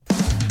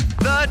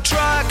The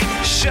Truck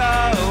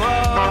Show.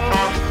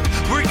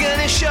 We're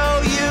gonna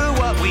show you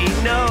what we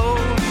know.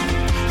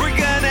 We're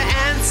gonna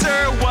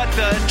answer what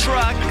the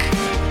truck,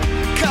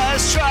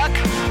 'cause truck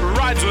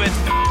rhymes with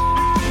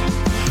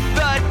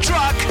The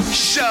Truck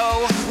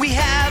Show. We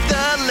have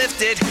the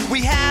lifted,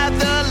 we have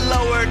the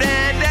lowered,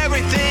 and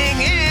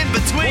everything in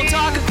between. We'll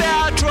talk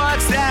about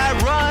trucks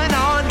that run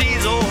on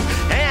diesel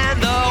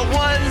and the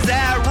ones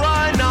that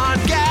run on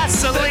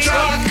gasoline. The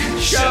Truck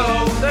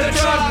Show, the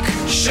Truck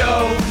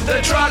Show,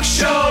 the Truck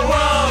Show.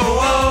 Whoa,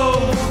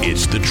 whoa.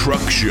 It's The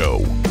Truck Show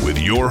with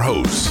your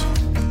hosts,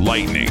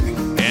 Lightning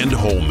and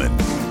Holman.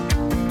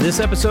 This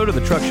episode of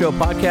the Truck Show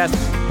podcast,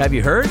 Have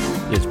You Heard?,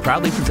 is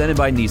proudly presented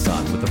by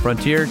Nissan. With the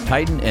Frontier,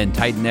 Titan, and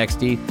Titan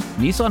XD,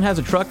 Nissan has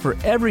a truck for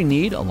every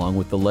need, along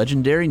with the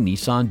legendary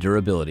Nissan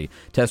durability.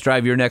 Test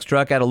drive your next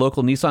truck at a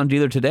local Nissan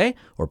dealer today,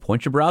 or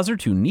point your browser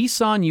to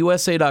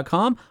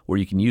nissanusa.com, where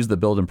you can use the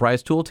build and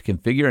price tool to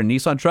configure a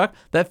Nissan truck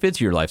that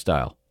fits your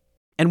lifestyle.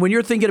 And when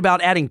you're thinking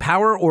about adding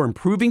power or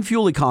improving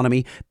fuel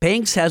economy,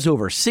 Banks has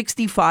over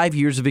 65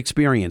 years of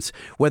experience.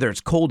 Whether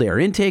it's cold air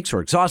intakes or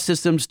exhaust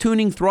systems,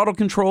 tuning, throttle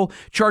control,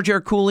 charge air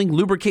cooling,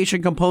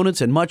 lubrication components,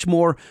 and much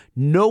more,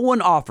 no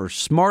one offers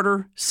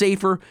smarter,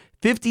 safer,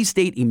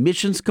 50-state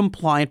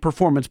emissions-compliant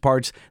performance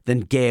parts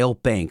than Gale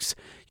Banks.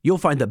 You'll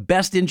find the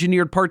best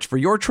engineered parts for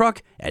your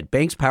truck at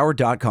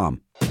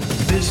bankspower.com.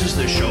 This is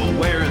the show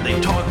where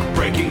they talk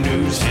breaking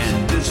news,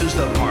 and this is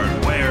the part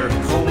where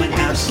Coleman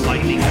asks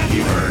Lightning, have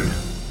you heard?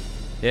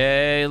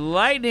 Hey,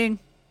 Lightning.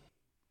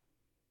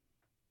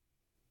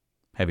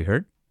 Have you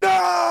heard?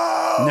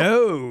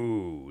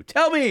 No.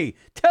 Tell me,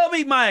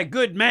 my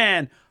good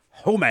man,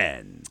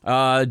 Homan.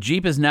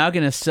 Jeep is now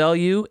going to sell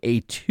you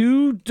a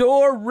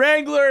two-door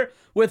Wrangler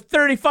with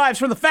 35s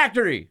from the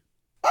factory.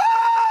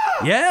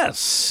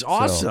 Yes,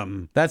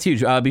 awesome. So, that's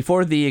huge.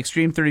 Before the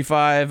Extreme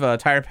 35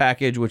 tire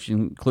package, which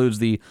includes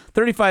the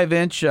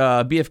 35-inch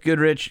BF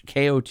Goodrich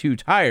KO2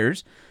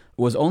 tires,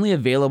 was only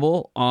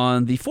available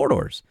on the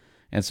four-doors.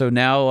 And so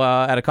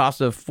now, at a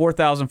cost of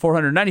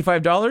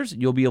 $4,495,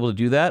 you'll be able to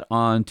do that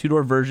on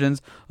two-door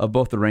versions of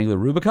both the Wrangler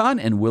Rubicon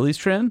and Willys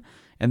trim.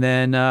 And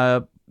then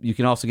you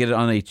can also get it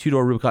on a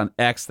two-door Rubicon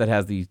X that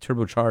has the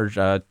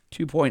turbocharged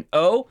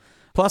 2.0.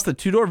 Plus, the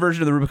two-door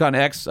version of the Rubicon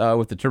X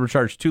with the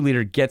turbocharged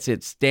 2-liter gets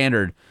it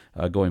standard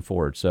going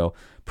forward. So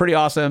pretty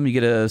awesome. You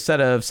get a set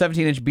of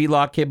 17-inch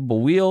B-Lock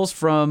capable wheels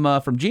from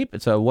Jeep.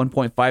 It's a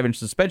 1.5-inch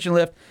suspension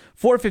lift,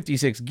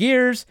 456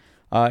 gears.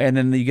 And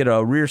then you get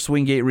a rear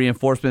swing gate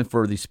reinforcement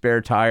for the spare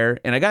tire.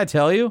 And I got to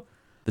tell you,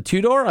 the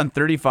two-door on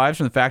 35s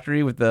from the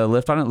factory with the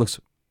lift on it looks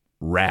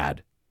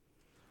rad.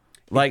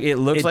 Like, it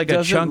looks like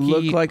a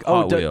chunky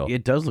Hot Wheel.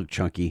 It does look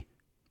chunky.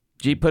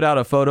 Jeep put out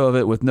a photo of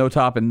it with no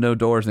top and no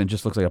doors, and it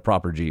just looks like a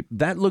proper Jeep.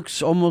 That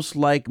looks almost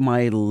like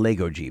my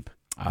Lego Jeep.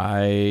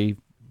 I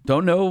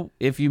don't know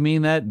if you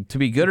mean that to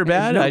be good or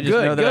bad. I just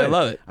know that I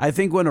love it. I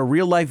think when a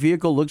real-life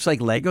vehicle looks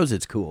like Legos,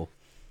 it's cool.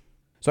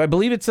 So I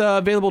believe it's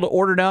available to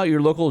order now at your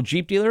local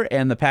Jeep dealer,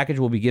 and the package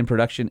will begin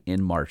production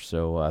in March.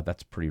 So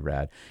that's pretty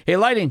rad. Hey,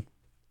 Lighting.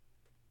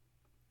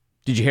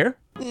 Did you hear?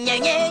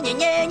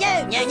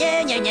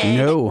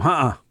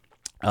 No,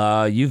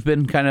 You've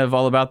been kind of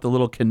all about the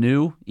little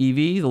canoe EV,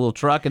 the little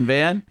truck and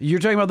van. You're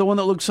talking about the one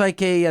that looks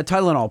like a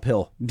Tylenol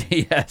pill.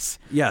 Yes.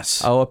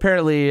 Yes. Oh,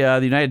 apparently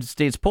the United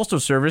States Postal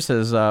Service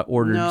has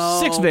ordered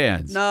 6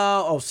 vans.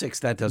 No, 6,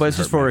 that doesn't But it's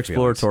just hurt for my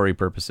exploratory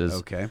purposes.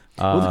 Okay.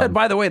 Well,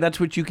 by the way,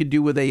 that's what you could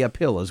do with a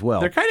pill as well.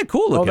 They're kind of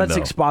cool looking, that's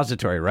though.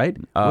 expository, right?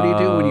 What do you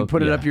do when you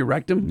put it up your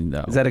rectum?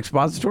 No. Is that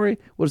expository?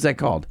 What is that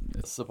called?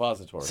 It's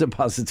suppository.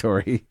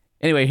 Suppository.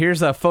 Anyway,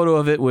 here's a photo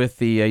of it with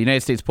the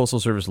United States Postal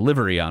Service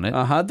livery on it.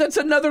 That's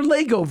another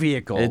Lego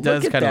vehicle. It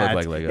does kind of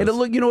look like Legos. And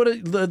look, you know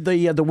what?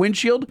 The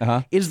windshield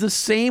is the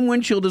same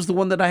windshield as the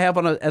one that I have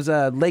as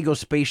a Lego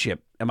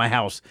spaceship at my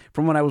house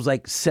from when I was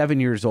like 7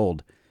 years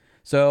old.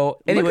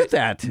 So anyway, look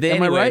at that.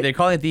 Am I right? They're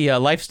calling it the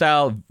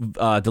Lifestyle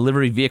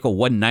Delivery Vehicle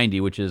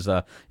 190, which is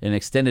an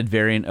extended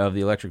variant of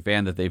the electric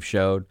van that they've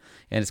showed,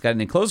 and it's got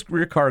an enclosed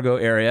rear cargo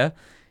area.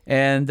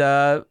 And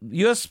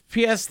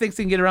USPS thinks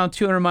they can get around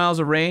 200 miles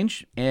of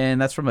range, and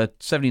that's from a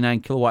 79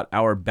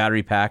 kilowatt-hour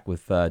battery pack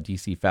with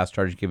DC fast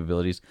charging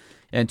capabilities,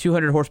 and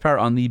 200 horsepower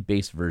on the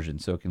base version,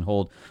 so it can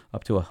hold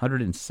up to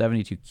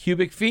 172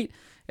 cubic feet.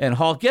 And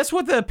Hall, guess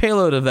what the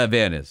payload of that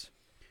van is?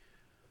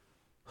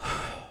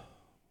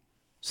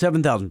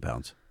 7,000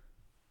 pounds.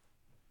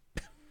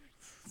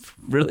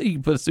 Really? You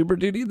put a Super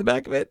Duty in the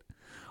back of it?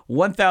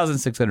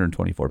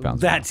 1,624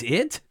 pounds. That's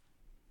it?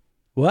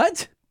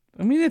 What?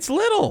 I mean, it's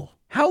little.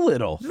 How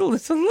little?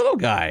 It's a little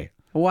guy.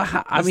 Well,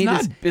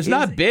 it's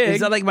not big.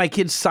 Is that like my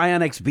kid's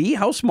Scion XB?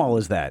 How small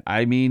is that?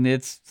 I mean,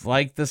 it's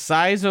like the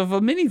size of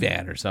a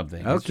minivan or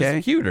something. It's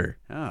just cuter.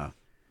 Oh.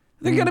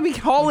 They're going to be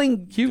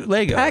hauling cute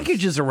Legos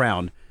packages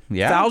around.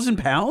 Yeah. 1,000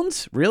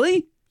 pounds?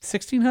 Really?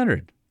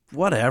 1,600.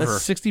 Whatever.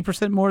 That's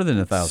 60% more than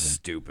 1,000.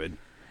 Stupid.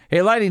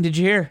 Hey, Lighting, did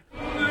you hear?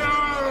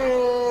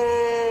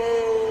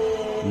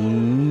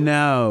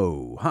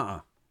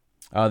 No.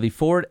 The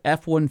Ford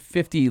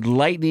F-150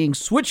 Lightning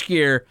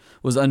switchgear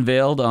was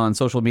unveiled on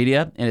social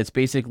media, and it's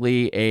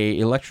basically a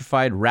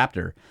electrified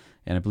Raptor.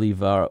 And I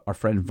believe our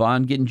friend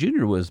Vaughn Gittin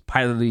Jr. was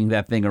piloting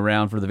that thing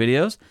around for the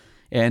videos.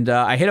 And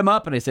I hit him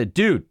up and I said,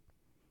 dude,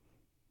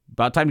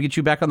 about time to get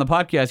you back on the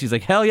podcast. He's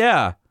like, hell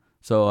yeah.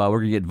 So we're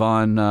going to get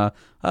Vaughn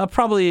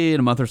probably in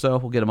a month or so.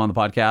 We'll get him on the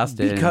podcast.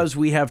 Because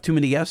we have too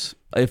many guests?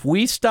 If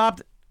we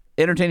stopped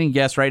entertaining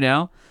guests right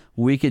now,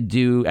 we could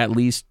do at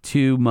least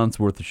 2 months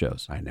worth of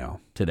shows. I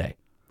know. Today.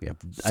 Yeah,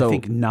 So- I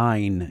think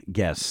 9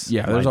 guests.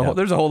 Yeah, lined up.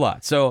 there's a whole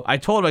lot. So I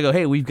told him, I go,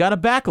 hey, we've got a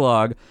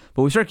backlog,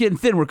 but we start getting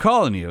thin, we're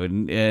calling you.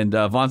 And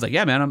Vaughn's like,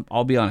 yeah, man,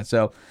 I'll be on it.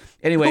 So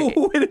anyway,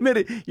 Wait a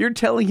minute. You're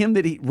telling him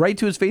that right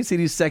to his face that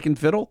he's second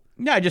fiddle?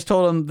 yeah, I just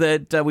told him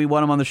that we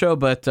want him on the show,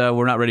 but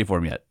we're not ready for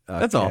him yet.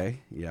 That's all. Okay,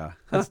 yeah.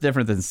 That's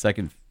different than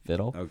second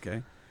fiddle.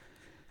 Okay.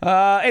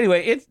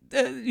 Anyway, it's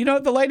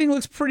the Lightning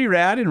looks pretty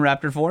rad in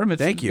Raptor form.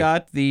 It's Thank you.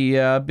 got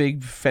the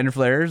big fender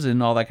flares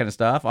and all that kind of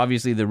stuff.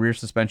 Obviously, the rear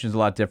suspension is a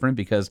lot different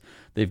because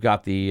they've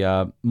got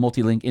the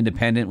multi-link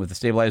independent with the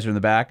stabilizer in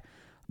the back.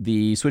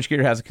 The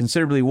switchgear has a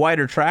considerably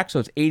wider track, so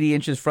it's 80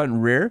 inches front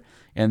and rear,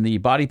 and the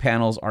body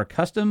panels are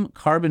custom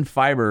carbon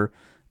fiber,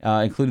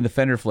 including the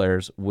fender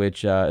flares,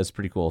 which is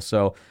pretty cool.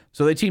 So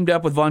they teamed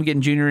up with Vaughn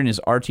Gittin Jr. and his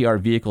RTR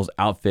Vehicles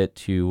outfit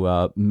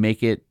to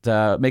make it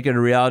a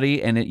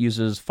reality, and it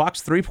uses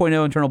Fox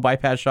 3.0 internal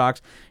bypass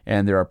shocks,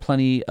 and there are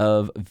plenty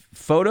of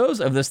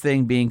photos of this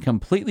thing being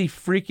completely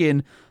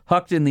freaking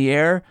hucked in the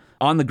air.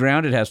 On the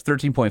ground, it has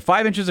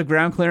 13.5 inches of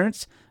ground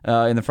clearance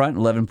in the front,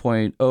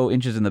 11.0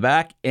 inches in the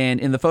back,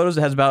 and in the photos,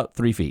 it has about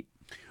 3 feet.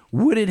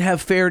 Would it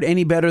have fared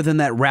any better than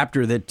that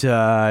Raptor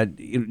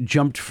that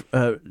jumped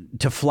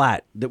to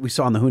flat that we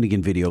saw in the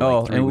Hoonigan video?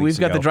 Like 3 and weeks we've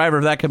got ago? the driver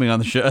of that coming on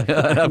the show,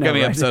 upcoming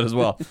right? episode as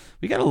well.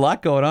 We got a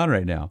lot going on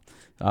right now.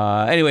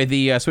 Anyway,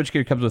 the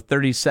switchgear comes with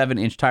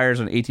 37-inch tires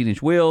on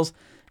 18-inch wheels,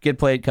 skid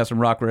plate, custom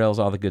rock rails,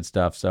 all the good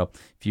stuff. So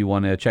if you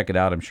want to check it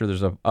out, I'm sure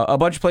there's a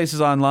bunch of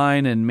places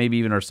online and maybe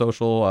even our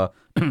social.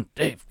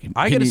 Dave,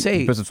 I gotta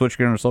say- put some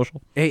switchgear on our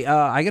social. Hey,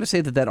 I got to say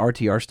that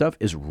RTR stuff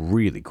is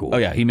really cool. Oh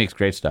yeah, he makes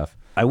great stuff.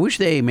 I wish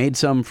they made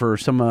some for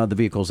some of the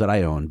vehicles that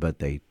I own, but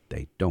they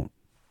don't.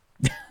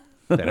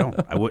 They don't.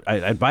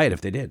 I'd buy it if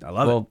they did. I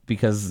love it. Well,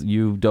 because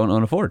you don't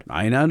own a Ford.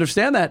 I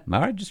understand that.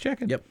 All right, just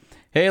checking. Yep.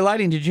 Hey,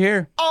 Lighting, did you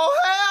hear?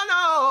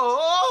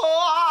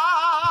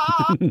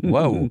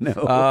 Whoa.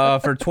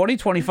 For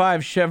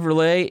 2025,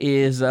 Chevrolet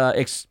is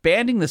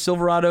expanding the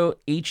Silverado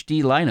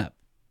HD lineup.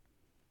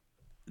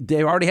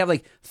 They already have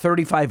like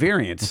 35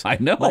 variants. I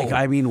know. Like,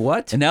 I mean,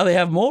 what? And now they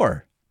have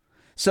more.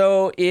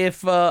 So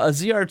if a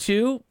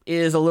ZR2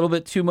 is a little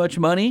bit too much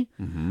money,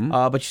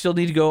 but you still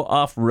need to go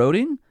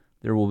off-roading,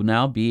 there will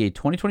now be a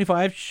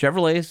 2025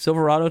 Chevrolet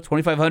Silverado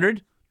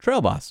 2500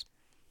 Trail Boss.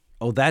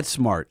 Oh, that's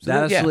smart. So,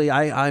 yeah. Actually,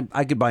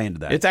 I could buy into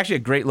that. It's actually a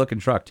great-looking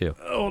truck, too.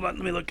 Hold on,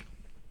 let me look.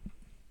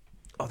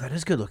 Oh, that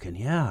is good looking.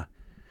 Yeah.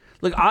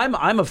 Look,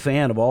 I'm a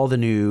fan of all the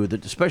new,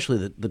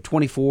 especially the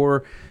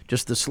 24,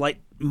 just the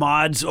slight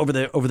mods over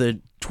the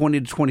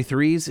 20 to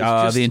 23s. It's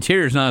just, The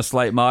interior's not a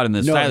slight mod, and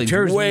the styling's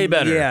interior's way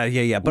better.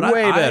 Yeah. But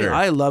way better.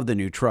 I love the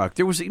new truck.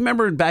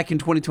 Remember back in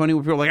 2020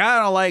 when people were like, I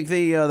don't like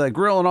the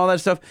grill and all that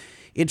stuff.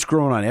 It's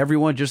grown on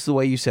everyone just the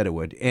way you said it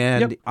would,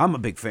 and Yep. I'm a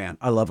big fan.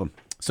 I love them.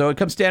 So it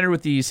comes standard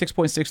with the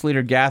 6.6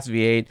 liter gas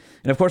V8,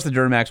 and of course the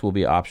Duramax will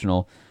be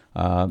optional.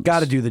 Got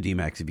to do the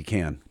D-Max if you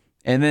can.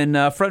 And then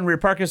front and rear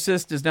park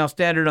assist is now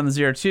standard on the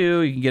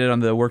ZR2. You can get it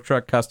on the work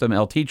truck custom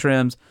LT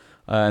trims.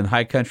 And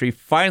High Country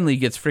finally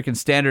gets freaking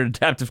standard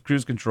adaptive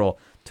cruise control.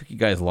 Took you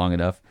guys long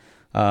enough.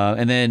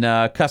 And then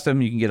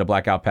custom, you can get a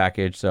blackout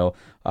package. So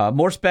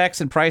more specs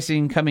and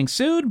pricing coming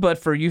soon. But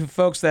for you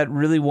folks that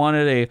really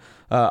wanted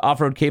a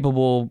off-road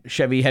capable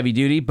Chevy heavy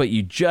duty, but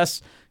you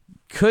just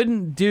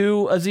couldn't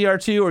do a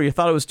ZR2 or you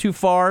thought it was too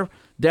far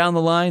down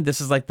the line,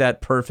 this is like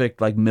that perfect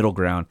like middle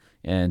ground.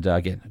 And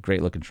again, a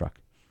great looking truck.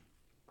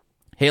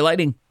 Hey,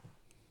 Lightning,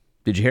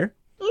 did you hear?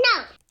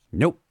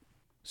 Nope.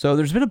 So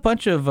there's been a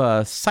bunch of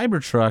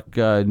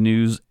Cybertruck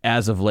news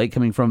as of late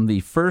coming from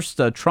the first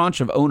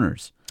tranche of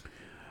owners.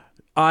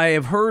 I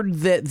have heard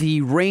that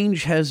the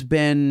range has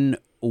been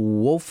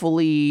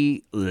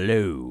woefully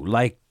low,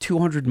 like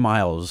 200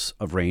 miles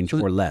of range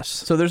or less.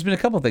 So there's been a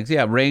couple things.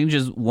 Yeah, range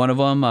is one of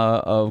them.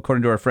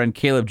 According to our friend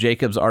Caleb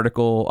Jacobs'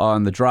 article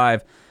on The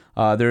Drive,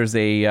 there's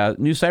a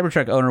new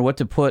Cybertruck owner went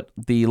to put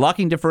the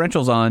locking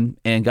differentials on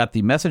and got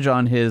the message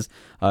on his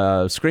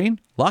screen,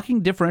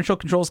 locking differential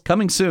controls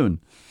coming soon.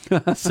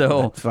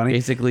 So funny.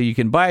 Basically, you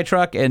can buy a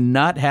truck and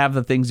not have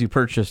the things you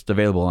purchased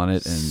available on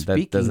it, and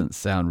that doesn't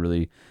sound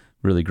really,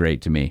 really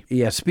great to me.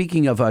 Yeah,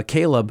 speaking of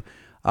Caleb,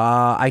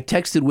 I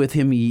texted with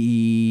him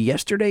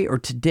yesterday or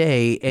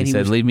today, and He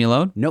said, leave me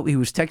alone? No, he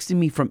was texting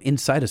me from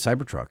inside a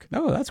Cybertruck.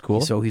 Oh, that's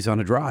cool. So he's on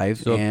a drive.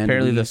 So and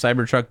apparently the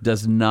Cybertruck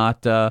does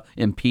not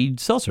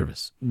impede cell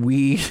service.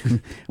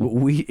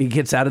 it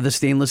gets out of the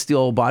stainless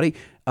steel body.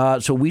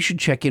 So we should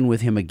check in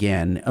with him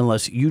again,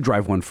 unless you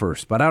drive one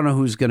first. But I don't know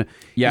who's going to.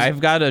 Yeah,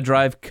 I've got a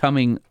drive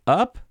coming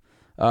up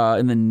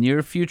in the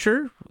near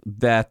future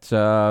that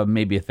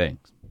may be a thing.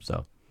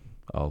 So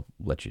I'll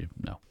let you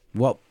know.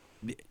 Well,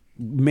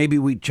 maybe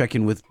we check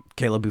in with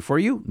Caleb before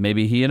you.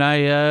 Maybe he and I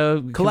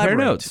compare Collaborate.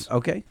 notes.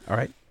 Okay. All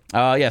right.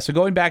 So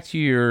going back to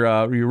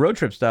your road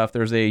trip stuff,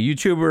 there's a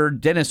YouTuber,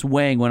 Dennis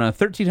Wang, went on a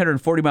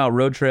 1,340-mile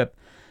road trip,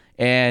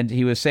 and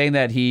he was saying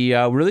that he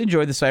really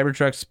enjoyed the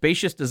Cybertruck's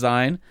spacious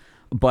design,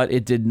 but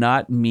it did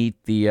not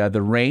meet the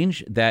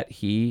range that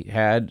he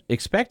had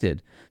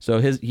expected. So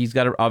he's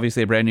got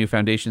obviously a brand new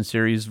Foundation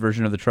Series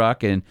version of the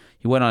truck, and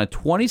he went on a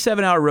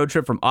 27-hour road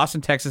trip from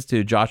Austin, Texas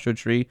to Joshua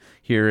Tree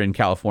here in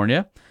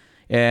California.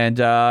 And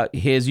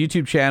his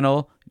YouTube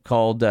channel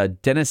called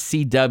Dennis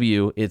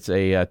CW, it's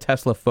a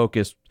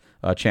Tesla-focused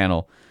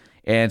channel.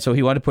 And so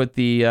he wanted to put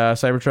the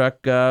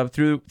Cybertruck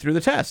through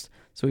the test.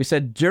 So he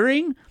said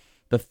during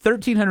the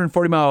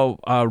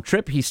 1,340-mile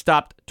trip, he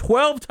stopped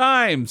 12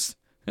 times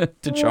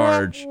to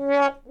charge.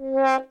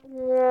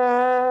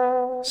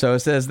 So it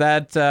says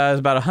that is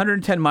about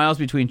 110 miles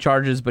between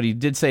charges, but he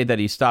did say that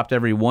he stopped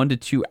every 1 to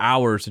 2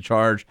 hours to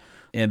charge,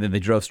 and then they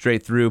drove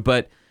straight through.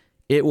 But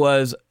it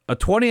was a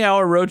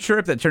 20-hour road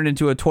trip that turned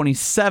into a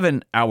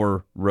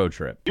 27-hour road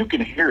trip. You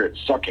can hear it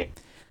sucking.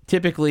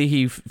 Typically,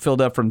 he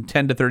filled up from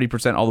 10 to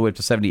 30% all the way up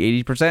to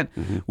 70,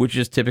 80%, which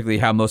is typically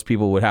how most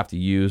people would have to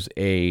use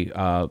a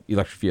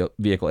electric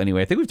vehicle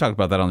anyway. I think we've talked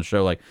about that on the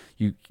show. Like,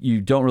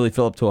 you don't really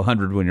fill up to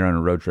 100 when you're on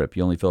a road trip.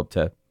 You only fill up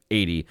to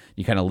 80.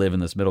 You kind of live in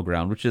this middle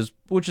ground, which is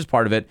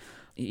part of it.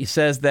 He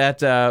says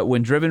that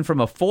when driven from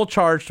a full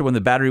charge to when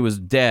the battery was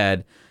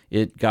dead,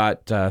 it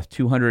got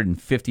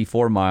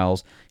 254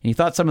 miles. And he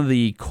thought some of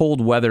the cold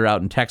weather out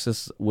in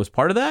Texas was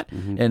part of that.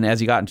 And as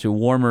he got into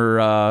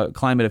warmer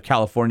climate of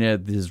California,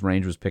 his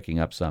range was picking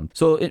up some.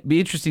 So it'd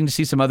be interesting to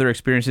see some other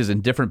experiences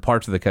in different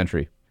parts of the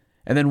country.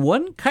 And then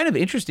one kind of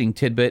interesting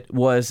tidbit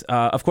was,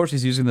 of course,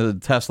 he's using the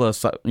Tesla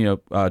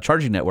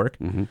charging network.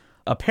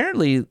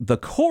 Apparently, the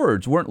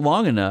cords weren't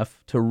long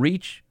enough to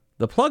reach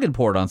the plug-in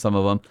port on some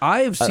of them.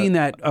 I have seen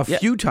that a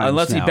few times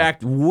unless now. he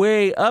backed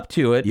way up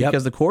to it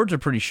because the cords are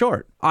pretty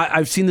short.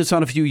 I've seen this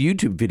on a few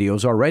YouTube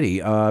videos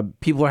already.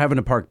 People are having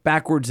to park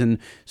backwards and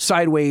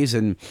sideways,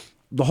 and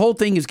the whole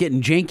thing is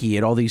getting janky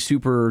at all these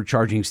super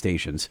charging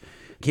stations.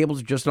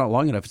 Cables are just not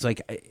long enough. It's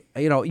like,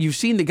 you've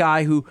seen the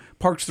guy who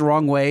parks the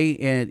wrong way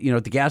and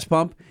at the gas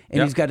pump,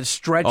 and he's got it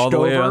stretched all the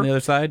over way on the other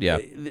side. Yeah,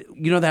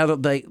 you know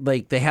that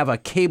they have a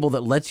cable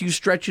that lets you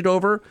stretch it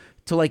over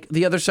to like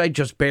the other side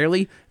just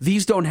barely.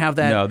 These don't have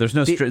that. No, there's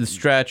no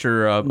stretch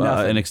or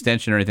an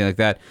extension or anything like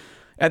that.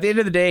 At the end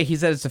of the day, he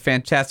said it's a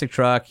fantastic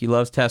truck. He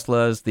loves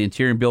Teslas. The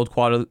interior and build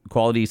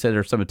quality, he said,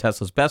 are some of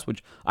Tesla's best,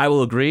 which I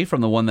will agree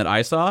from the one that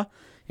I saw.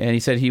 And he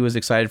said he was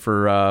excited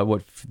for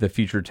what the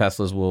future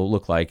Teslas will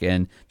look like.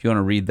 And if you want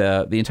to read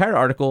the entire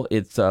article,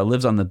 it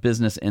lives on the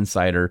Business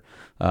Insider.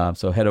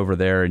 So head over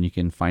there and you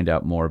can find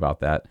out more about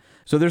that.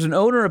 So there's an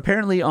owner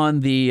apparently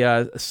on the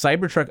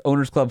Cybertruck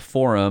Owners Club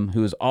forum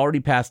who has already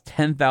passed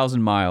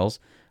 10,000 miles.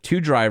 2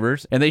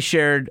 drivers, and they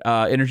shared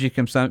energy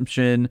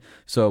consumption,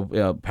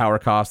 so power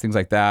costs, things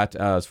like that.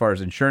 As far as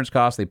insurance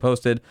costs, they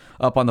posted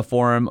up on the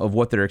forum of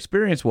what their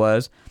experience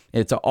was.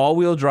 It's an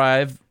all-wheel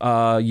drive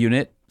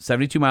unit,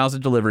 72 miles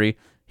of delivery,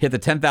 hit the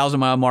 10,000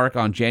 mile mark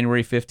on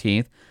January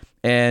 15th,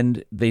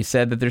 and they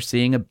said that they're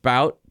seeing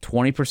about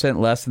 20%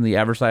 less than the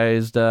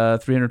advertised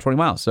 320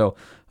 miles. So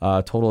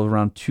a total of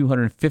around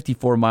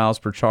 254 miles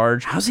per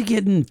charge. How's he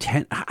getting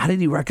 10? How did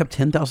he rack up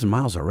 10,000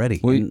 miles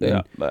already in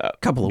a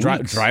couple of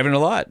weeks? Driving a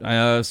lot.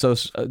 So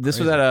this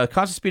was at a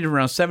constant speed of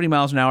around 70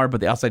 miles an hour, but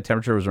the outside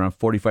temperature was around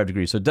 45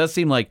 degrees. So it does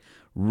seem like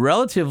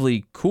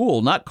relatively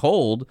cool, not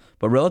cold,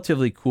 but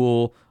relatively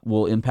cool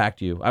will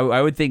impact you.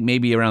 I would think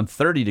maybe around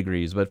 30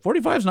 degrees, but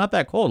 45 is not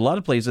that cold. A lot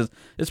of places,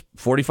 it's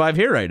 45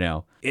 here right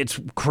now. It's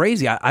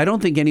crazy. I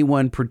don't think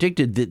anyone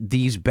predicted that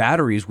these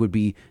batteries would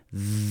be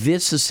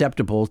this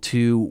susceptible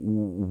to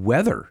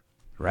weather,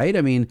 right?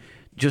 I mean,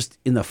 just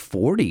in the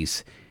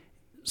 40s.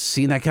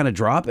 Seeing that kind of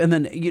drop. And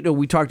then,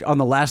 we talked on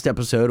the last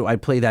episode, I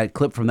played that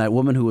clip from that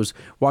woman who was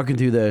walking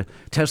through the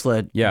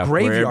Tesla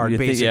graveyard,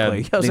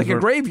 basically. It was like a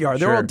graveyard.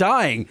 They're all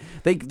dying.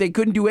 They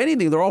couldn't do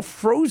anything. They're all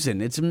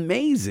frozen. It's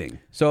amazing.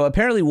 So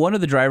apparently one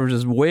of the drivers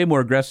is way more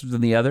aggressive than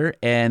the other,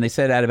 and they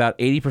said at about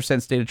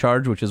 80% state of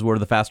charge, which is where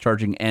the fast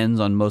charging ends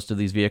on most of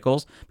these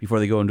vehicles before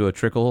they go into a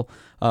trickle,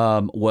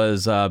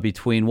 was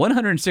between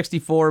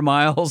 164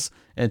 miles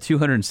and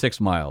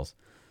 206 miles.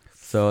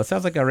 So it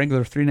sounds like a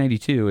Wrangler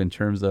 392 in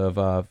terms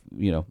of,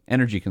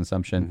 energy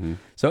consumption.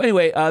 So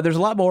anyway, there's a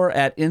lot more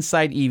at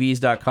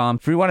InsideEVs.com.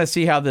 If you want to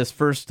see how this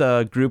first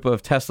group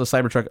of Tesla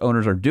Cybertruck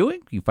owners are doing,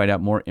 you can find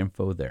out more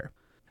info there.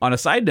 On a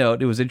side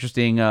note, it was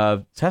interesting.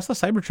 Tesla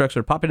Cybertrucks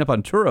are popping up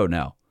on Turo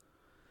now.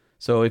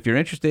 So if you're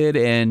interested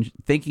and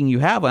thinking you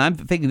have one, I'm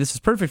thinking this is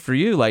perfect for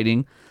you,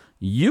 Lightning.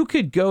 You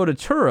could go to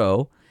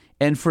Turo,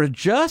 and for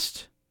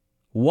just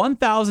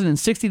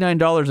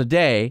 $1,069 a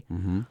day,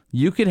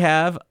 you could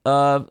have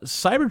a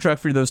Cybertruck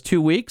for those 2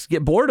 weeks,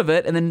 get bored of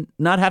it, and then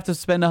not have to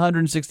spend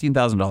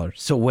 $116,000.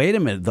 So wait a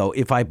minute, though.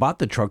 If I bought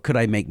the truck, could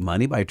I make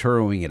money by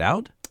Turoing it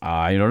out?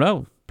 I don't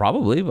know.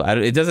 Probably.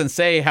 It doesn't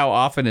say how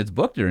often it's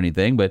booked or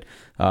anything, but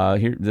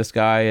here, this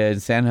guy in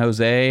San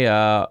Jose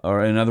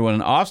or another one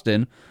in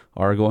Austin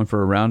are going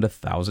for around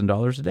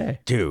 $1,000 a day.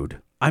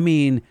 Dude, I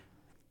mean,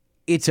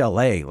 it's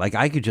LA. Like,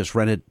 I could just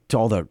rent it to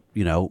all the,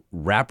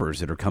 rappers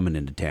that are coming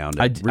into town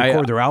to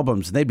record their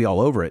albums, and they'd be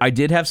all over it. I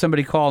did have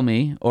somebody call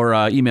me or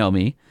email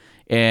me,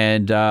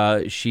 and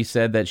she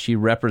said that she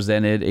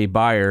represented a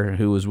buyer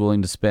who was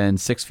willing to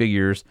spend six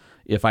figures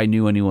if I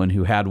knew anyone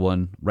who had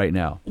one right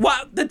now.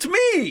 What? That's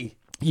me!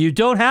 You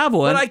don't have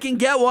one. But I can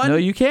get one. No,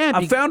 you can't.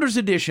 A Founders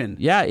Edition.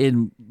 Yeah,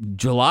 in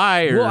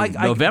July or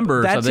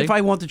November or that's something. if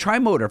I want the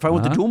tri-motor. If I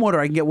want the dual motor,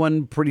 I can get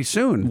one pretty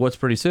soon. What's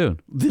pretty soon?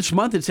 This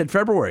month, it said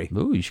February.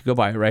 Ooh, you should go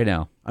buy it right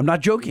now. I'm not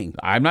joking.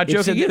 I'm not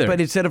joking either.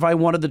 But it said if I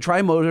wanted the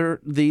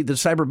tri-motor, the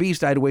Cyber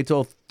Beast, I had to wait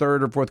till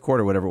third or fourth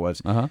quarter, whatever it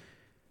was.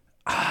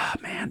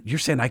 Man, you're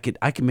saying I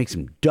could make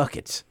some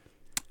ducats.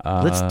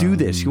 Let's do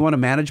this. You want to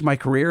manage my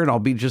career, and I'll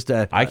be just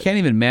a... I can't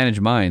even manage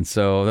mine,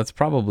 so that's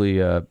probably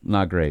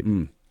not great.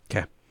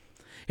 Okay.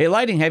 Hey,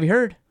 Lighting, have you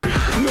heard?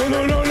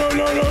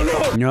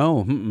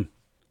 No. Mm-mm.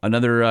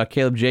 Another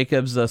Caleb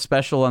Jacobs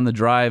special on the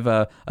drive.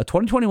 A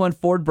 2021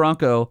 Ford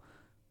Bronco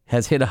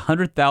has hit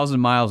 100,000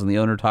 miles, and the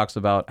owner talks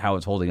about how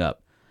it's holding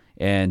up.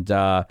 And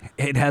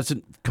It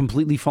hasn't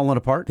completely fallen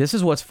apart? this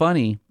is what's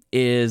funny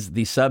is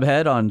the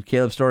subhead on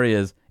Caleb's story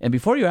is, and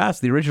before you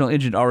ask, the original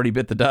engine already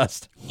bit the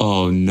dust.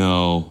 Oh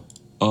no.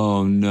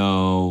 Oh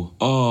no.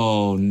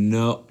 Oh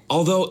no.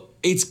 Although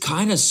it's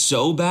kind of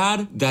so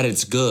bad that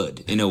it's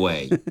good in a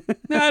way.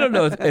 I don't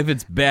know if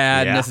it's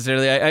bad Yeah.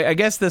 necessarily. I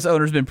guess this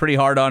owner's been pretty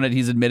hard on it.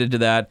 He's admitted to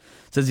that.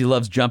 Says he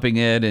loves jumping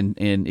it, and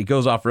it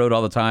goes off-road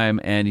all the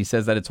time. And he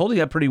says that it's holding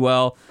up pretty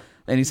well.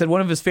 And he said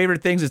one of his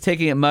favorite things is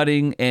taking it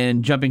mudding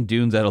and jumping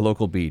dunes at a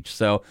local beach.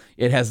 So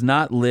it has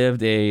not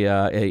lived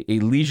a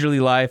leisurely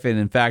life. And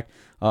in fact,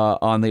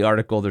 on the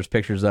article, there's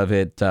pictures of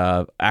it,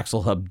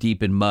 axle hub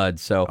deep in mud.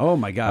 So, Oh,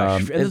 my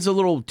gosh. And there's a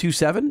little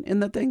 2.7 in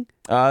that thing?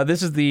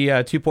 this is the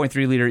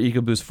 2.3-liter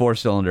EcoBoost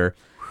 4-cylinder.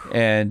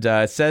 And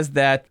it says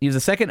that he's the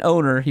second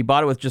owner. He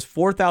bought it with just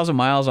 4,000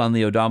 miles on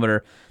the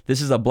odometer.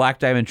 This is a black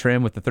diamond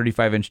trim with the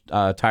 35-inch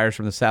tires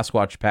from the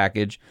Sasquatch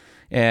package.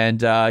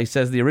 And he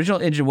says the original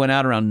engine went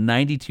out around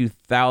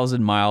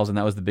 92,000 miles, and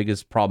that was the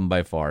biggest problem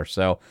by far.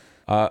 So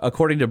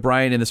according to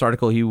Brian in this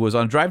article, he was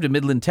on a drive to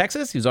Midland,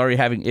 Texas. He was already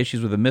having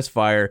issues with a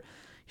misfire.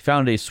 He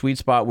found a sweet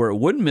spot where it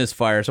wouldn't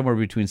misfire, somewhere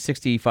between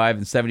 65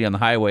 and 70 on the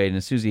highway. And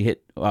as soon as he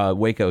hit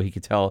Waco, he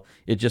could tell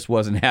it just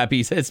wasn't happy.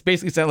 He said it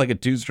basically sounded like a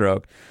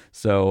two-stroke.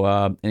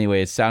 So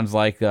anyway, it sounds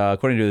like,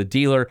 according to the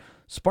dealer,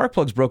 spark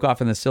plugs broke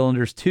off in the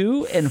cylinders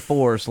 2 and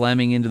 4,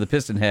 slamming into the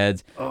piston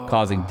heads,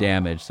 causing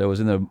damage. So it was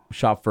in the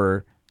shop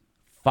for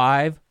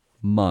 5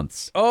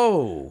 months.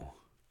 Oh.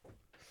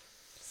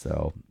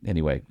 So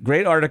anyway,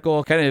 great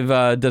article. Kind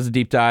of does a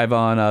deep dive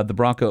on the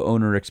Bronco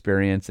owner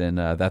experience, and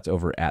that's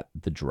over at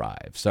The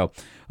Drive. So,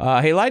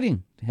 hey,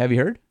 Lighting, have you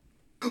heard?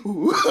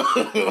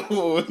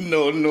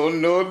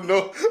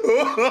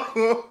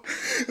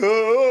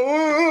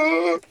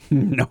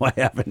 No, I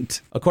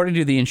haven't. According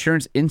to the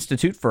Insurance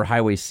Institute for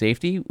Highway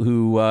Safety,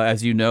 who,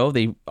 as you know,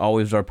 they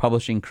always are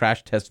publishing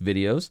crash test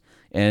videos.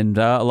 And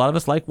a lot of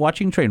us like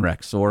watching train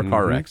wrecks or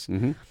car wrecks.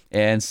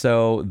 And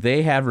so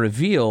they have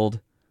revealed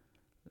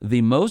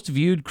the most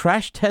viewed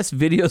crash test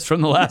videos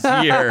from the last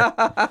year.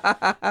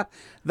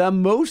 The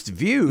most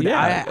viewed.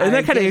 Yeah, isn't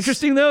that kind of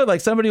interesting though?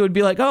 Like somebody would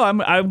be like, "Oh,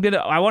 I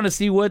want to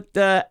see what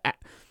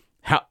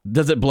how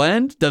does it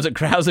blend? Does it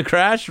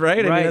crash? Right?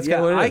 I mean, Right. that's Yeah.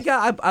 kind of what it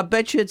is. I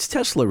bet you it's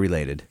Tesla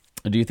related.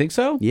 Do you think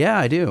so? Yeah,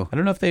 I do. I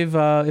don't know if they've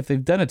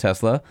done a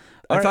Tesla.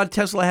 I thought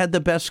Tesla had the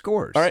best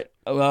scores. All right.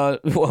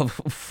 Well,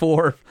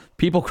 for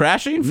people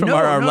crashing from No,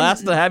 our no,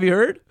 last, have you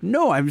heard?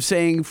 No, I'm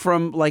saying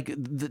from like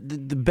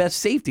the best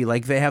safety,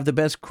 like they have the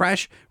best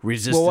crash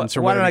resistance.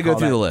 Well, why don't I go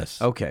through the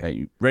list? Okay.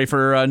 You ready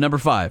for number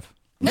 5?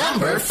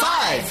 Number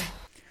 5.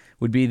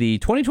 Would be the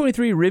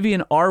 2023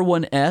 Rivian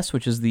R1S,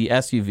 which is the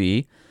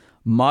SUV,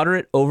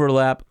 moderate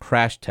overlap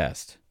crash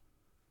test.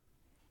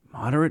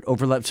 Moderate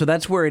overlap. So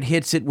that's where it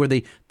hits it, where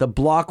the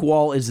block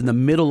wall is in the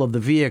middle of the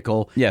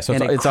vehicle. Yeah, so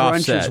and it's it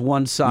crunches offset.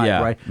 one side,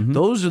 Yeah. right?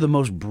 Those are the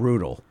most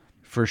brutal,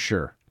 for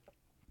sure.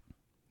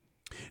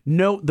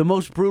 No, the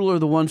most brutal are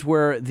the ones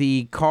where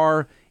the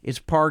car is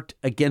parked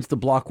against the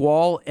block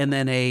wall and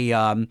then a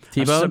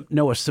T-bone?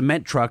 a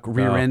cement truck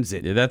rear ends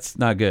it. Yeah, that's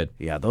not good.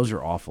 Yeah, those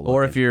are awful.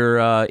 Or looking. if you're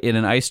in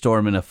an ice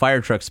storm and a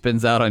fire truck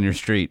spins out on your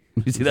street.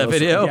 You see that Those-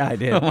 video? yeah, I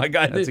did. Oh, my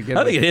God. That's a good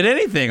I think one. it hit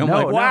anything. I'm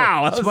like,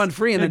 wow. It's spun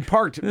free and then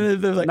parked They're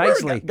like,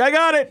 nicely. I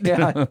got it.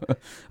 Yeah. All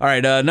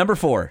right, number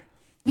 4.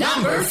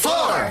 Number 4.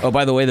 Oh,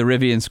 by the way, the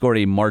Rivian scored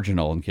a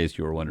marginal, in case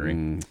you were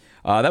wondering.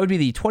 That would be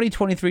the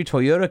 2023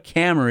 Toyota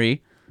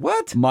Camry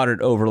What?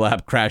 moderate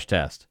overlap crash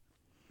test.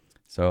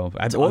 So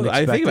I think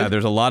unexpected. about it.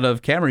 There's a lot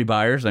of Camry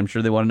buyers. I'm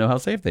sure they want to know how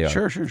safe they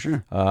are.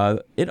 Sure.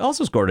 It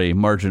also scored a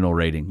marginal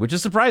rating, which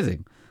is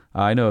surprising.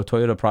 I know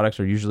Toyota products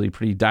are usually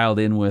pretty dialed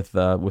in with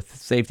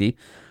safety.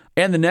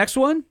 And the next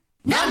one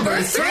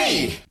Number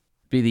 3.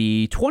 be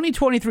the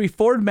 2023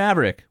 Ford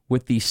Maverick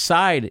with the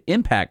side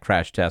impact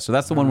crash test. So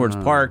that's the one where it's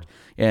parked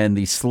and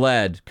the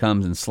sled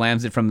comes and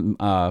slams it from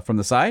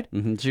the side.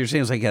 So you're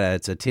saying it's like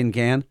it's a tin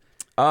can?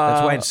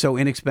 That's why it's so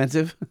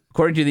inexpensive.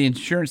 According to the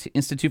Insurance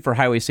Institute for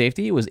Highway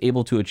Safety, it was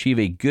able to achieve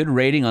a good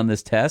rating on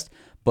this test,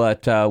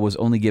 but was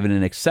only given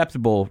an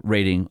acceptable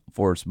rating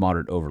for its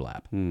moderate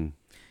overlap.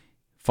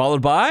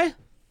 Followed by...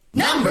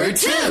 Number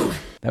 2.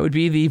 That would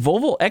be the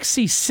Volvo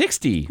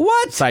XC60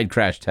 What? side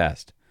crash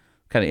test.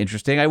 Kind of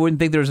interesting. I wouldn't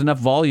think there was enough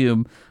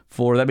volume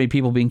for that many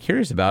people being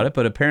curious about it,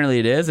 but apparently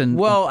it is. And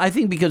Well, I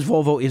think because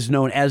Volvo is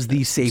known as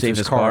the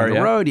safest car on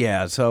the road,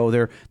 so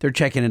they're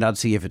checking it out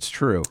to see if it's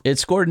true. it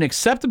scored an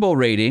acceptable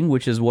rating,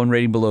 which is one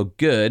rating below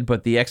good,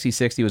 but the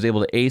XC60 was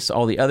able to ace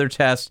all the other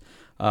tests.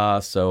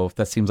 So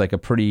that seems like a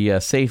pretty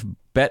safe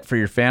bet for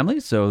your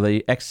family. So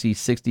the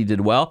XC60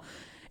 did well.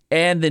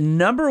 And the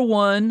number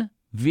one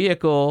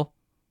vehicle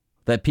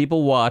that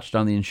people watched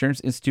on the Insurance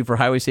Institute for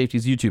Highway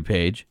Safety's YouTube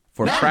page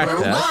for crash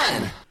Number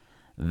test, 1.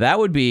 that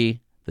would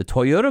be the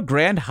Toyota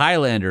Grand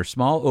Highlander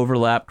small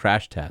overlap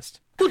crash test.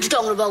 What you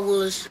talking about,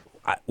 Willis?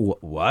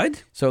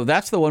 What? So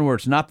that's the one where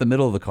it's not the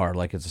middle of the car,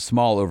 like it's a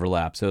small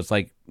overlap. So it's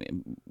like,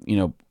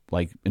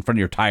 like in front of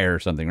your tire or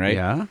something, right?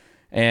 Yeah.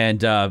 And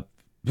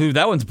dude,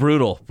 that one's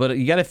brutal. But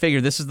you got to figure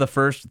this is the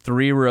first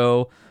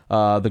 3-row,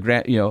 the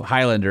Grand,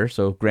 Highlander,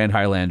 so Grand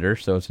Highlander.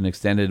 So it's an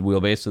extended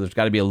wheelbase. So there's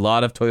got to be a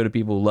lot of Toyota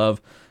people who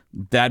love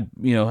that,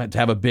 to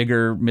have a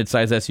bigger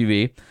midsize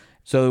SUV.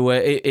 So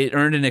it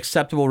earned an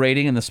acceptable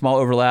rating in the small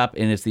overlap,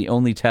 and it's the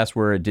only test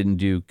where it didn't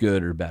do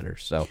good or better.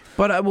 So,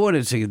 But I wanted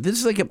to say,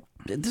 this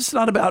is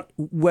not about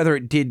whether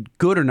it did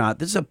good or not.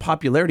 This is a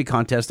popularity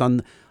contest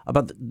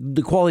about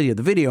the quality of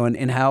the video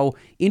and how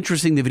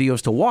interesting the video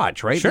is to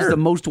watch, right? Sure. This is the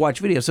most watched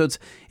video. So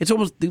it's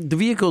almost, the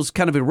vehicle's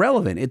kind of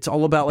irrelevant. It's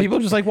all about People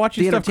just like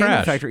watching the stuff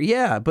entertainment crash. factor.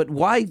 Yeah, but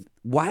why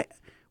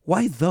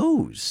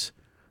those?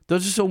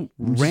 Those are so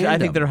random. I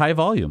think they're high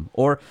volume.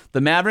 Or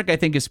the Maverick, I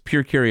think, is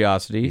pure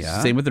curiosity. Yeah.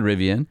 Same with the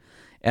Rivian.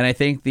 And I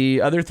think the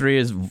other three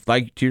is,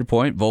 like, to your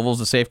point, Volvo's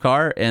a safe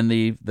car, and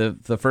the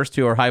first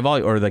two are high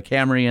volume, or the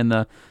Camry and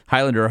the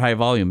Highlander are high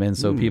volume. And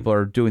so people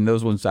are doing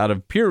those ones out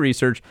of pure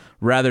research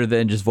rather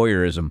than just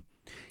voyeurism.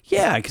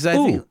 Yeah, because I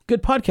think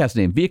Good podcast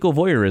name, Vehicle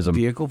Voyeurism.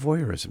 vehicle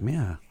voyeurism.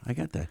 Yeah, I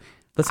got that.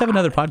 Let's have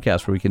another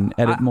podcast where we can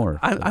edit more.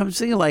 I'm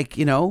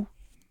thinking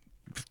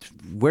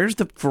where's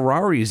the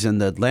Ferraris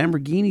and the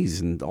Lamborghinis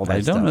and all that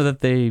I stuff? don't know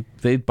that they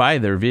buy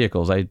their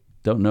vehicles. I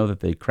don't know that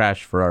they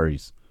crash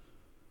Ferraris.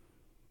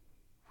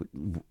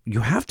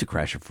 You have to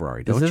crash a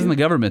Ferrari, don't This you? isn't the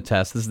government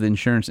test. This is the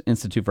Insurance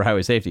Institute for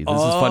Highway Safety.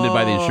 This is funded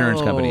by the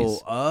insurance companies.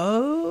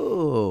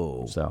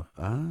 Oh. So,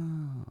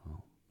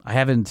 I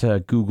haven't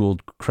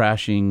Googled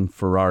crashing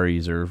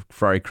Ferraris or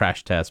Ferrari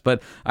crash tests,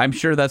 but I'm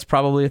sure that's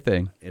probably a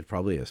thing. It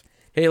probably is.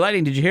 Hey,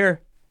 Lighting, did you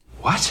hear?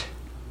 What?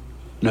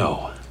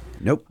 No.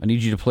 Nope. I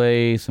need you to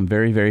play some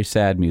very, very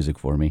sad music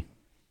for me.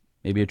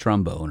 Maybe a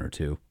trombone or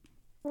two.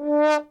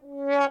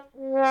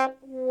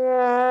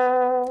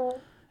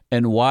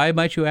 And why,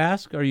 might you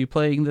ask, are you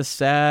playing this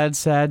sad,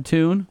 sad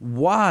tune?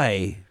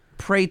 Why?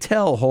 Pray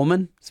tell,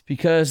 Holman. It's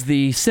because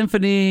the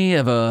symphony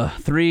of a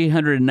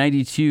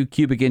 392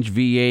 cubic inch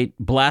V8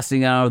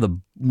 blasting out of the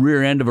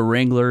rear end of a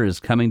Wrangler is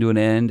coming to an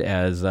end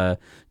as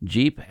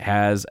Jeep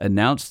has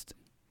announced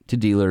to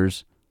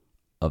dealers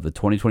of the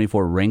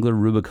 2024 Wrangler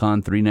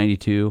Rubicon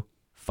 392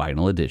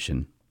 Final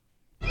Edition.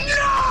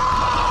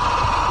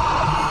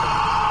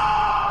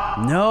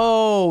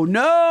 No.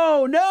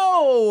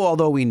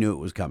 Although we knew it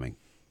was coming.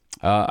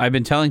 I've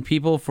been telling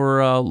people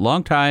for a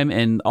long time,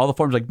 and all the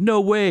forums like,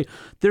 no way,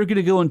 they're going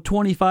to go in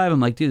 25.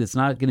 I'm like, dude, it's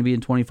not going to be in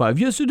 25.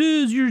 Yes, it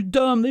is. You're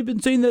dumb. They've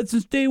been saying that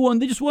since day one.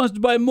 They just want us to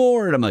buy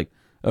more. And I'm like,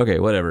 okay,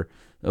 whatever.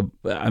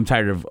 I'm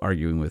tired of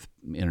arguing with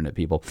internet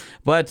people.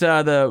 But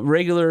the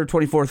regular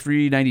 24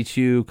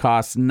 392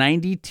 costs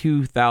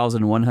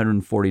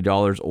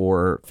 $92,140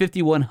 or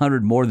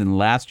 $5,100 more than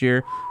last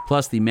year,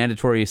 plus the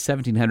mandatory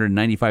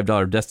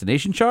 $1,795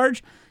 destination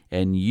charge.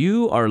 And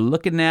you are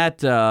looking at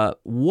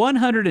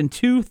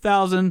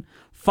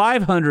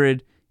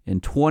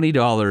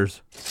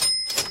 $102,520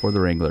 for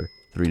the Wrangler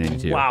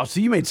 392. Wow,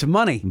 so you made some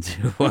money.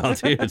 Well,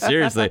 dude,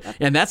 seriously.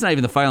 And that's not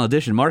even the final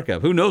edition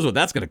markup. Who knows what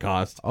that's going to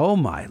cost? Oh,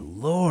 my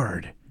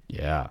Lord.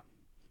 Yeah.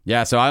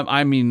 Yeah, so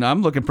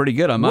I'm looking pretty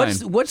good on mine.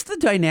 What's the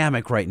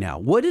dynamic right now?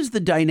 What is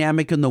the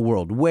dynamic in the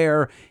world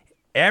where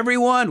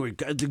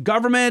the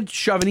government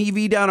shoving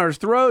EV down our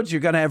throats? You're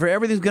going to have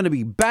everything's going to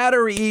be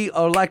battery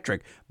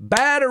electric.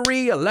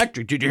 Battery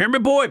electric. Did you hear me,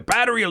 boy?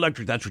 Battery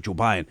electric. That's what you're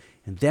buying.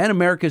 And then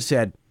America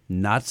said,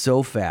 not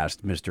so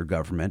fast, Mr.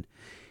 Government.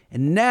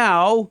 And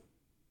now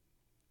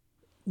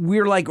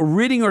we're like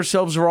ridding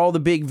ourselves of all the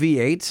big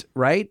V8s,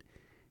 right?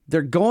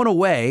 They're going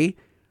away.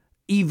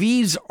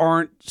 EVs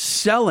aren't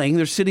selling.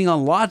 They're sitting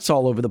on lots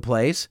all over the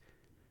place.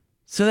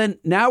 So then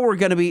now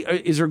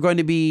is there going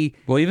to be...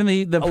 Well, even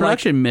the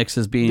production mix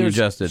is being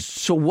adjusted.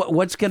 So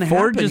what's going to happen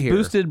Ford just here?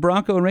 boosted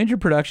Bronco and Ranger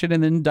production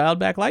and then dialed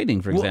back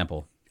Lightning, for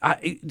example.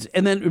 And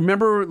then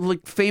remember,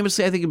 like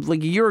famously, I think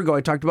like a year ago, I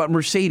talked about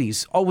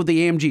Mercedes, all with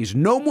the AMGs,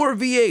 no more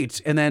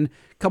V8s. And then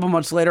a couple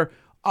months later,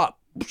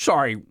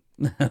 sorry,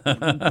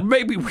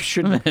 maybe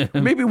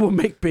we'll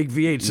make big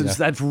V8s since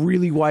that's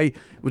really why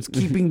what's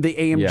keeping the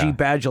AMG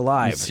badge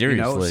alive.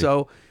 Seriously.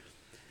 So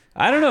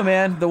I don't know,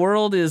 man. The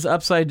world is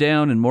upside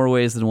down in more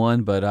ways than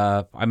one, but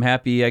I'm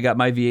happy I got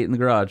my V8 in the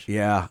garage.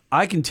 Yeah,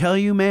 I can tell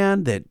you,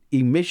 man, that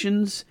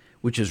emissions,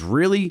 which is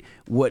really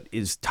what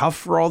is tough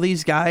for all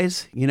these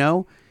guys, you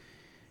know,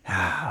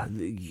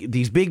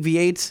 these big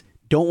V8s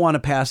don't want to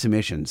pass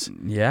emissions.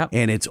 Yeah.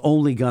 And it's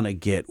only going to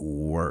get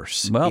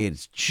worse. Well,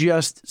 it's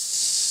just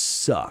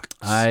sucks.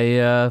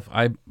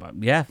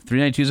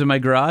 392's in my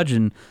garage,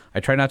 and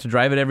I try not to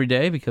drive it every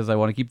day because I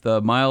want to keep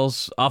the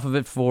miles off of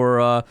it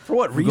for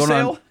what, going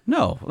resale?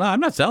 No, I'm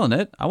not selling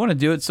it. I want to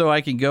do it so I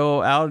can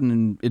go out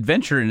and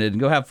adventure in it and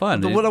go have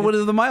fun. What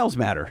do the miles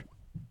matter?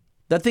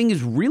 That thing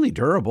is really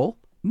durable.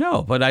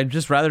 No, but I'd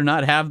just rather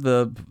not have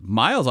the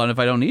miles on it if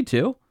I don't need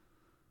to.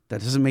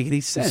 That doesn't make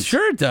any sense.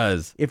 Sure it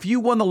does. If you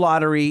won the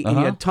lottery and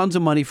you had tons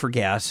of money for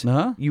gas,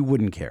 you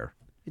wouldn't care.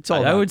 It's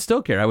all I would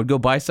still care. I would go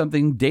buy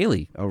something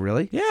daily. Oh,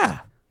 really? Yeah.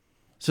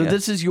 So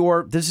this is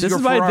your This your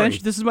is my Ferrari.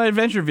 adventure. This is my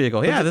adventure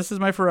vehicle. Yeah, this is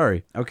my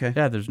Ferrari. Okay.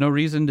 Yeah, there's no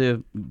reason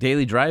to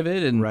daily drive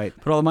it and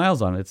put all the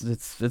miles on it.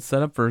 It's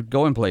set up for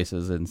going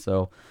places, and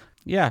so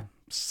yeah,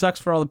 sucks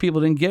for all the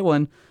people who didn't get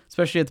one,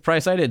 especially at the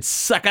price I did.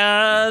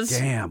 Suckers.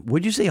 Damn.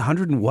 Would you say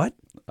 100 and what?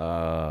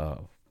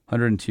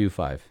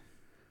 102.5.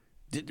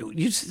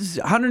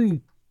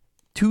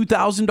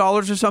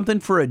 $102,000 or something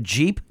for a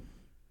Jeep?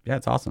 Yeah,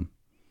 it's awesome.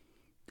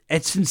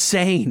 It's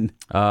insane.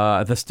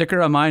 The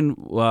sticker on mine,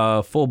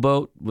 full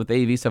boat with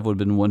AEV stuff, would have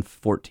been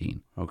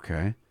 114.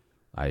 Okay.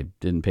 I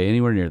didn't pay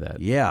anywhere near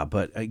that. Yeah,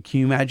 but can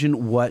you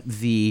imagine what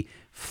the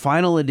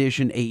final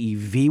edition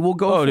AEV will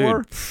go for?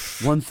 Dude.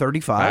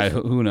 135.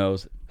 Who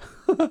knows?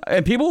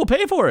 And people will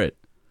pay for it.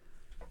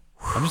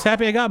 I'm just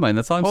happy I got mine.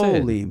 That's all I'm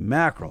saying. Holy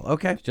mackerel.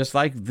 Okay. Just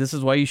like this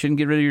is why you shouldn't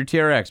get rid of your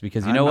TRX,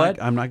 because you know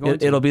what? I'm not going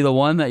to. It'll be the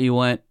one that you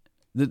want.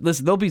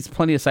 Listen, there'll be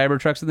plenty of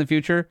Cybertrucks in the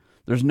future.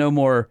 There's no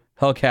more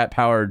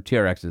Hellcat-powered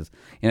TRXs.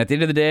 And at the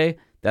end of the day,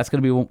 that's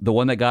going to be the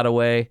one that got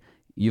away.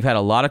 You've had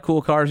a lot of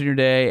cool cars in your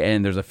day,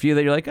 and there's a few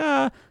that you're like,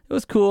 it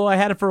was cool. I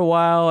had it for a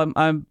while.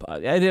 I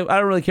don't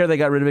really care they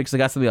got rid of it because I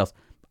got something else.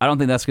 I don't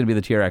think that's going to be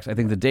the TRX. I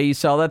think the day you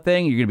sell that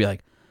thing, you're going to be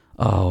like,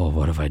 oh,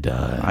 what have I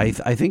done? I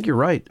think you're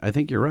right. I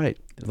think you're right.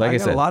 Like I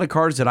got said, a lot of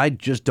cars that I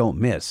just don't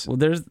miss. Well,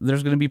 there's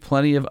going to be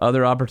plenty of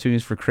other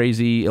opportunities for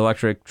crazy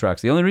electric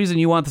trucks. The only reason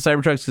you want the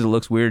Cybertruck is because it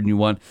looks weird and you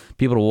want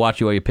people to watch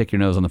you while you pick your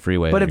nose on the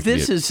freeway. But if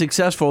this is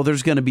successful,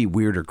 there's going to be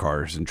weirder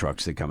cars and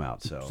trucks that come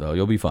out. So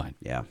you'll be fine.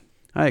 Yeah,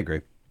 I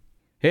agree.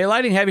 Hey,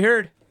 Lightning, have you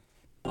heard?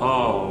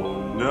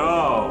 Oh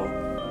no.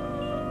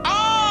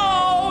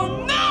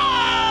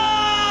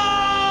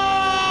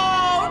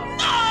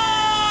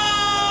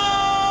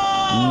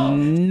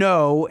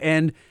 No,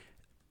 and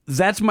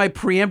that's my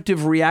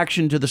preemptive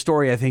reaction to the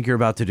story I think you're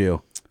about to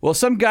do. Well,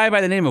 some guy by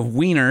the name of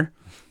Wiener,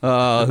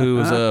 who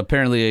is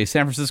apparently a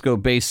San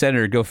Francisco-based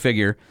senator, go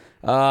figure,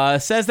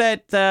 says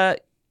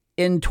that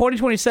in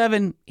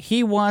 2027,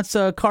 he wants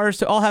cars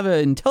to all have an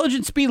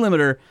intelligent speed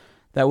limiter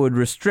that would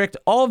restrict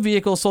all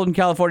vehicles sold in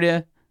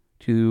California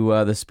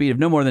to the speed of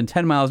no more than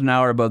 10 miles an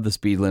hour above the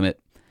speed limit.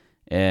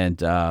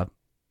 And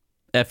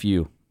F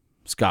you,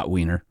 Scott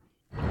Wiener.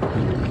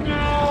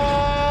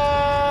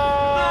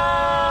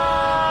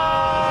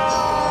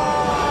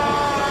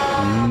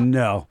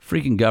 No.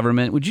 Freaking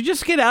government. Would you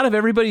just get out of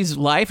everybody's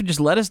life and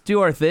just let us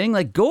do our thing?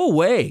 Like, go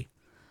away.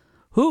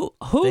 Who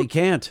They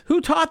can't.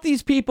 Who taught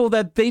these people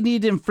that they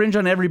need to infringe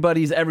on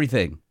everybody's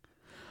everything?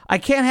 I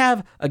can't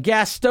have a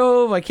gas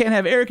stove. I can't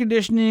have air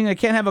conditioning. I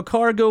can't have a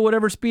car go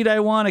whatever speed I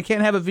want. I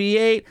can't have a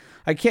V8.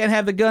 I can't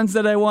have the guns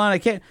that I want. I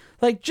can't.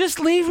 Like, just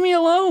leave me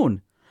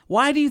alone.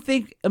 Why do you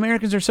think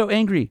Americans are so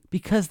angry?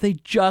 Because they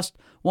just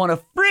want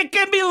to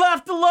freaking be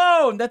left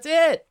alone. That's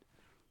it.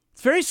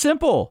 It's very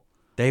simple.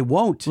 They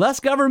won't. Less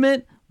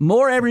government,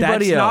 more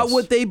everybody That's else. not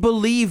what they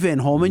believe in,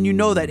 Holman. You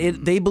know that.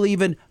 They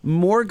believe in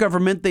more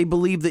government. They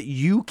believe that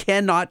you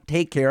cannot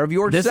take care of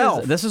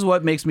yourself. This is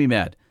what makes me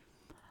mad.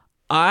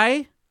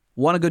 I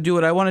want to go do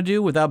what I want to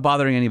do without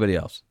bothering anybody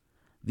else.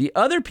 The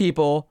other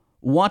people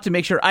want to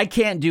make sure I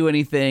can't do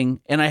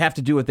anything and I have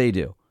to do what they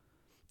do.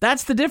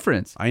 That's the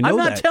difference. I know I'm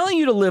not that. telling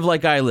you to live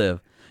like I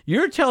live.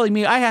 You're telling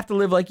me I have to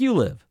live like you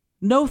live.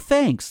 No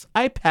thanks.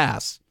 I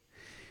pass.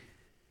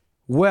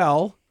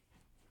 Well,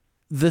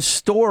 the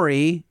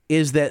story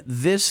is that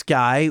this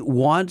guy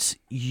wants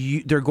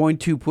you. They're going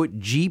to put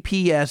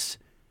GPS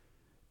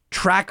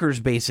trackers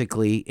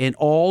basically in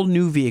all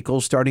new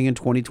vehicles starting in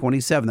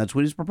 2027. That's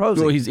what he's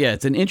proposing. Well,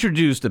 it's an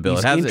introduced bill.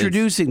 He's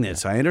introducing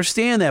this. I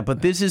understand that,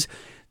 but this is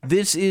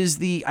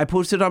the. I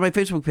posted it on my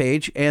Facebook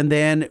page, and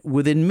then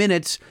within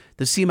minutes,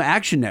 the SEMA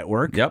Action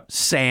Network,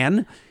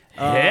 SAN.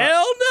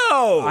 Hell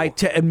no!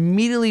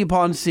 Immediately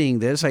upon seeing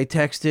this, I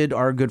texted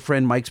our good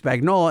friend Mike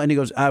Spagnola, and he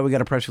goes, we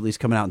got a press release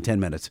coming out in 10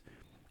 minutes.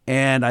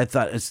 And I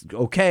thought, it's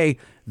okay,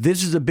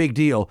 this is a big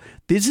deal.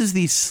 This is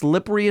the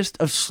slipperiest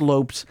of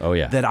slopes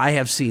that I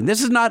have seen.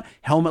 This is not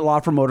helmet law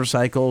for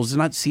motorcycles. It's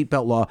not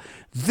seatbelt law.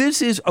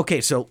 This is,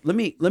 okay, so let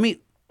me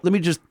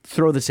just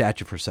throw this at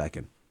you for a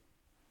second.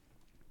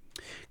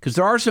 Because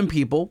there are some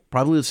people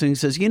probably listening who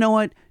says, you know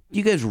what?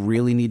 You guys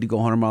really need to go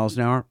 100 miles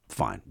an hour?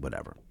 Fine,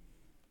 whatever.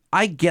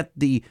 I get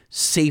the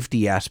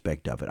safety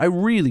aspect of it. I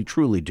really,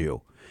 truly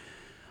do.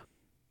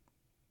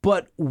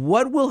 But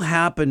what will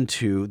happen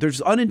to,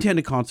 there's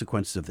unintended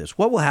consequences of this.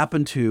 What will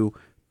happen to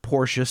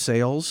Porsche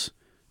sales,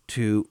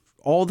 to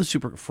all the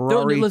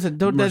Ferrari,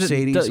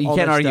 Mercedes, you all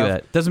can't that argue stuff?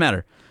 that. Doesn't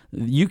matter.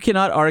 You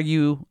cannot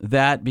argue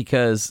that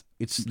because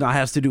It's not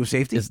has to do with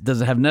safety. it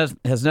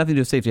has nothing to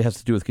do with safety. It has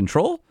to do with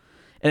control,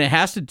 and it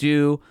has to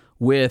do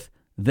with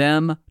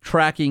them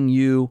tracking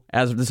you.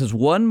 As this is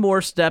one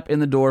more step in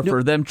the door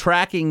for them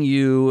tracking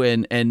you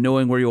and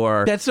knowing where you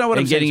are. That's not what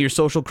I'm and getting saying. your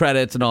social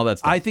credits and all that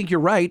stuff. I think you're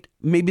right.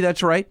 Maybe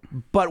that's right.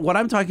 But what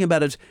I'm talking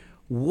about is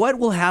what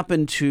will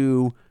happen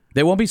to...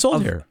 They won't be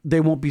sold here. They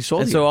won't be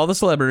sold And here. so all the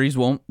celebrities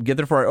won't get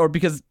their Ferrari, or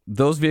because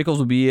those vehicles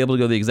will be able to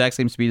go the exact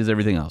same speed as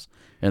everything else,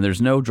 and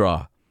there's no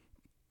draw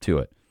to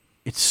it.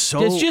 It's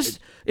It's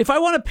if I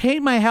want to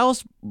paint my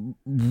house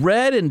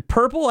red and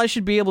purple, I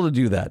should be able to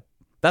do that.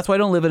 That's why I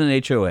don't live in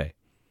an HOA.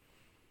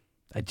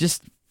 I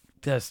just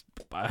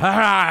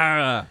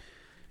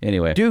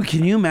anyway. Dude,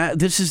 can you imagine?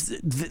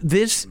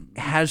 This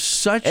has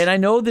such... And I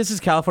know this is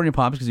California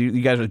Pops because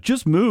you guys are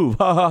just move,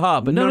 ha ha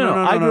ha. But no.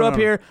 I grew up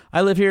here.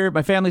 I live here.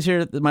 My family's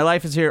here. My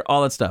life is here.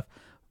 All that stuff.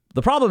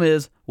 The problem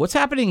is what's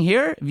happening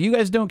here. If you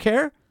guys don't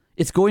care,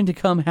 it's going to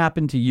come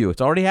happen to you.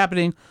 It's already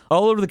happening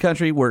all over the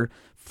country where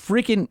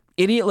freaking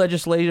idiot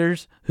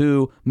legislators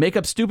who make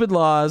up stupid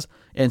laws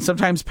and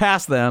sometimes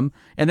pass them,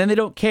 and then they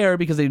don't care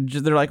because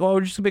they're like, oh,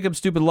 we're just going to make up a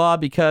stupid law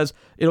because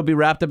it'll be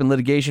wrapped up in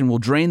litigation. We'll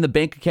drain the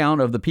bank account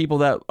of the people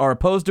that are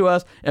opposed to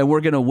us, and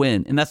we're going to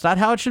win. And that's not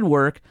how it should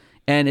work,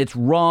 and it's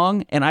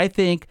wrong. And I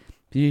think,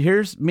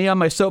 here's me on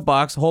my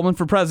soapbox, Holman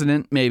for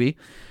president, maybe.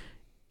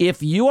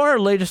 If you are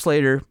a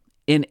legislator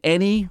in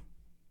any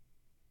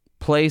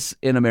place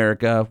in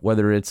America,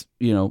 whether it's,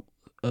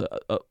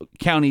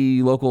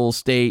 county, local,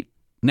 state,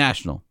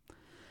 national,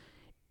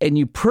 and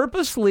you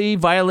purposely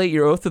violate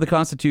your oath to the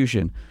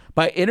Constitution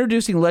by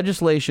introducing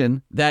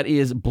legislation that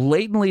is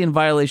blatantly in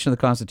violation of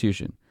the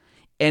Constitution,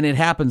 and it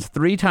happens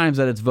 3 times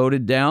that it's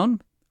voted down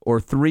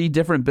or 3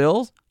 different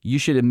bills, you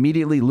should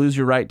immediately lose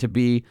your right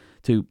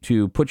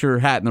to put your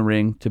hat in the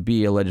ring to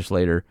be a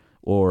legislator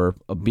or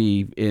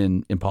be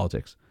in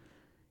politics.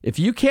 If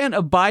you can't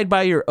abide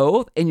by your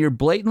oath and you're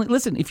blatantly...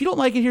 Listen, if you don't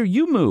like it here,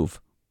 you move.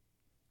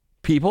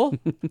 People.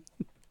 All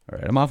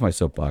right, I'm off my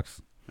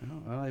soapbox.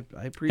 I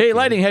appreciate Hey,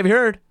 Lightning, have you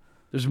heard?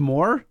 There's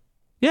more?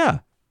 Yeah.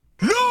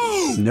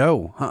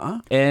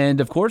 No. And,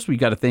 of course, we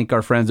got to thank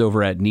our friends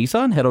over at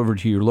Nissan. Head over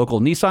to your local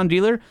Nissan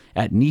dealer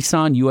at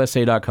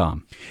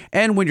nissanusa.com.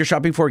 And when you're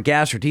shopping for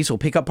gas or diesel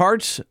pickup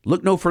parts,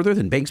 look no further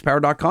than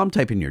bankspower.com.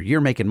 Type in your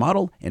year, make, and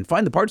model, and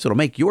find the parts that'll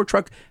make your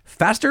truck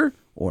faster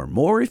or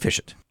more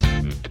efficient.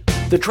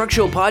 The Truck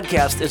Show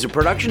Podcast is a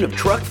production of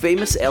Truck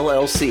Famous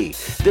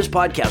LLC. This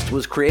podcast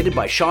was created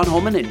by Sean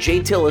Holman and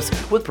Jay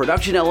Tillis with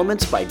production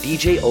elements by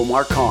DJ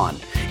Omar Khan.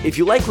 If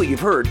you like what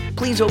you've heard,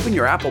 please open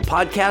your Apple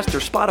Podcast or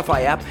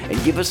Spotify app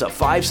and give us a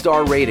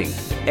 5-star rating.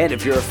 And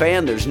if you're a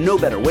fan, there's no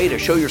better way to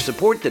show your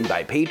support than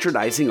by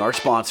patronizing our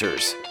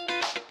sponsors.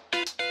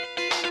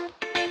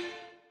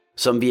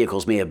 Some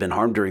vehicles may have been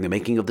harmed during the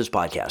making of this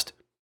podcast.